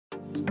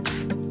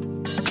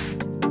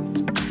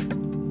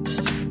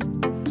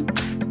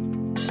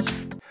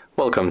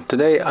Welcome,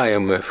 today I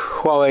am with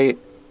Huawei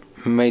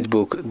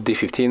MateBook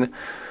D15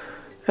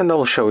 and I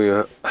will show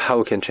you how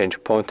we can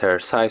change pointer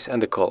size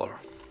and the color.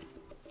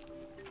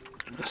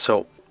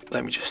 So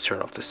let me just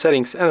turn off the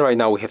settings, and right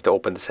now we have to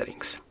open the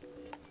settings.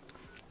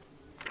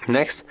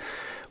 Next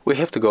we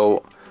have to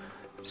go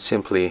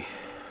simply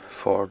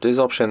for this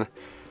option,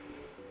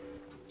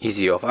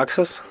 easy of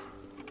access,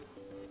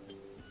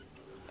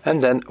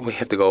 and then we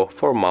have to go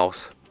for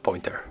mouse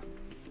pointer.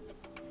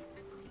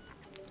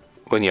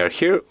 When you are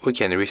here, we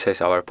can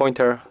resize our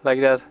pointer like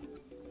that,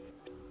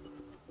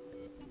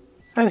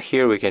 and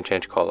here we can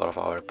change color of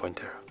our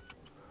pointer.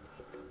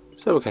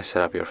 So we can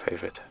set up your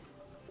favorite.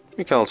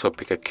 You can also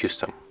pick a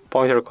custom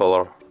pointer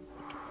color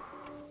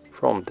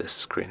from this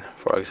screen,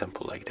 for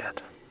example, like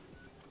that.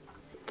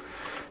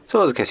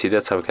 So as you can see,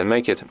 that's how we can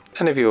make it.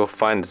 And if you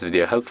find this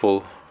video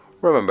helpful,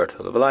 remember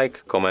to leave a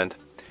like, comment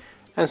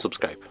and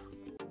subscribe.